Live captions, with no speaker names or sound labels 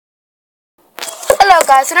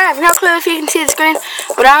guys, and I have no clue if you can see the screen,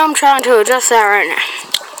 but I'm trying to adjust that right now.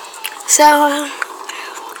 So,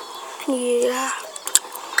 yeah.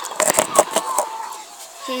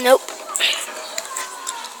 Nope.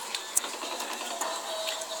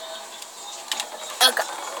 Okay.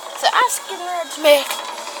 So I was getting ready to make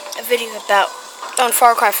a video about, on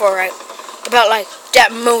Farcry 4, right? About, like,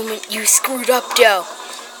 that moment you screwed up, Joe.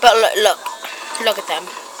 But look at them.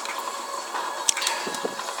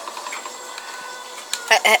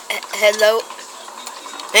 Hello,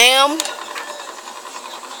 ma'am.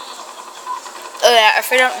 Yeah, if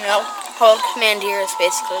you don't know, hold command here is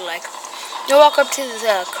basically like you walk up to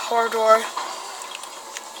the car door,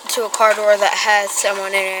 to a car door that has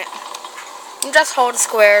someone in it. You just hold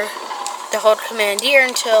square to hold command here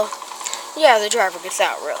until, yeah, the driver gets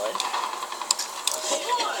out, really.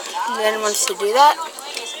 And then once you do that,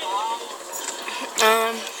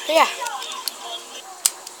 yeah.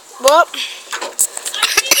 Well,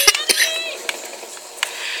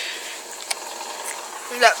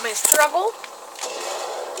 let me struggle.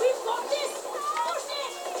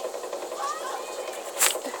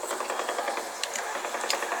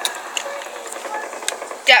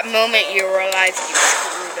 That moment you realize you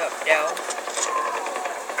screwed up, though.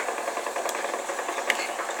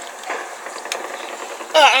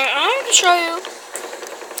 I'm going to show you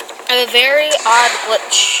a very odd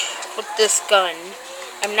glitch with this gun.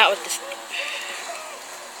 I'm not with this.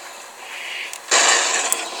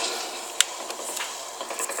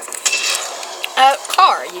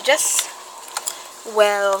 Car. You just.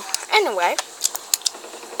 Well, anyway.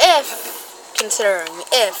 Considering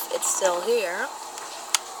if it's still here.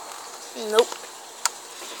 Nope.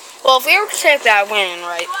 Well, if we were to take that win,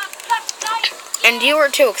 right, and you were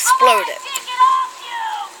to explode it,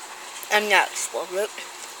 and not explode it,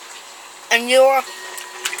 and you were,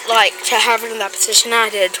 like, to have it in that position I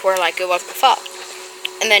did, to where, like, it wasn't fall,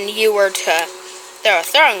 and then you were to throw a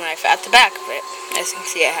throwing knife at the back of it. As you can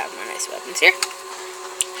see, I have my nice weapons here.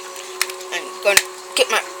 I'm going to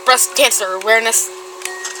get my breast cancer awareness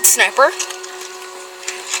sniper,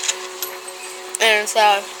 and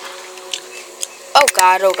so. Oh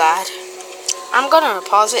god. I'm gonna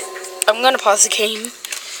pause it. I'm gonna pause the game.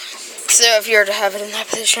 So if you were to have it in that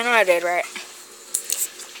position I did, right?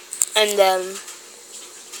 And then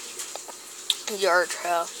you're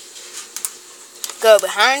to go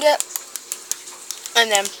behind it.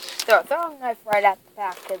 And then throw a throwing knife right at the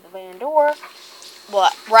back of the van door.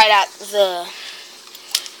 Well, right at the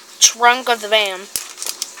trunk of the van.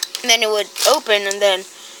 And then it would open, and then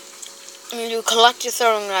you collect your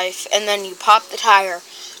throwing knife, and then you pop the tire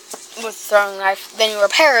with the throwing knife, then you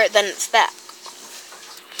repair it, then it's back.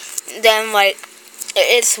 Then, like,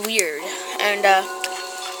 it's weird. And,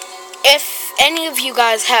 if any of you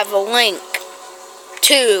guys have a link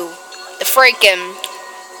to the freaking,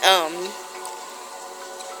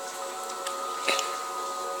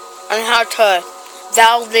 on how to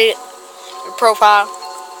validate your profile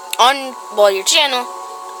on, well, your channel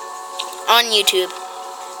on YouTube.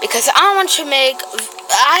 Because I want to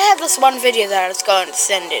I have this one video that I was going to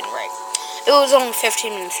send in, right? It was only 15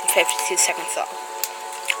 minutes and 52 seconds long.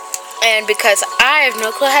 And because I have no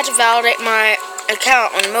clue how to validate my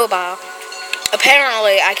account on mobile,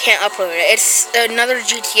 apparently I can't upload it. It's another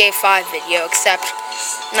GTA 5 video, except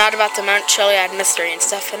not about the Mount Chiliad mystery and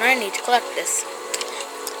stuff, and I need to collect this.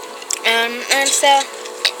 And so,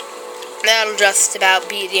 that'll just about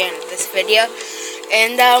be the end of this video.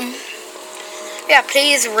 And, yeah,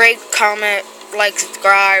 please rate, comment, like,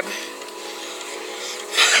 subscribe.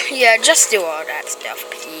 Yeah, just do all that stuff,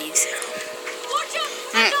 please.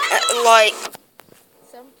 Like,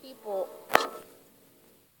 some people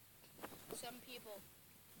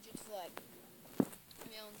just, like,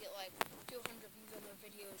 get, like, 200 views on their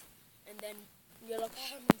videos, and then you look at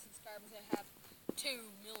how many subscribers they have, 2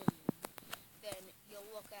 million. Then you'll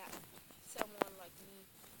look at someone like me.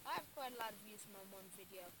 I have quite a lot of views from my one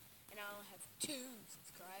video, and I only have 2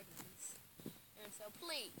 subscribers. And so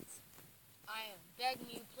please, I am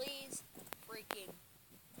begging you, please, freaking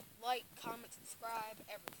like, comment, subscribe,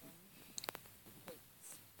 everything.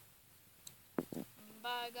 Please.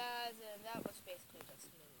 Bye, guys, and that was basically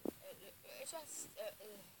just it's just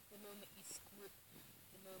the moment you screwed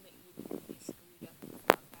up.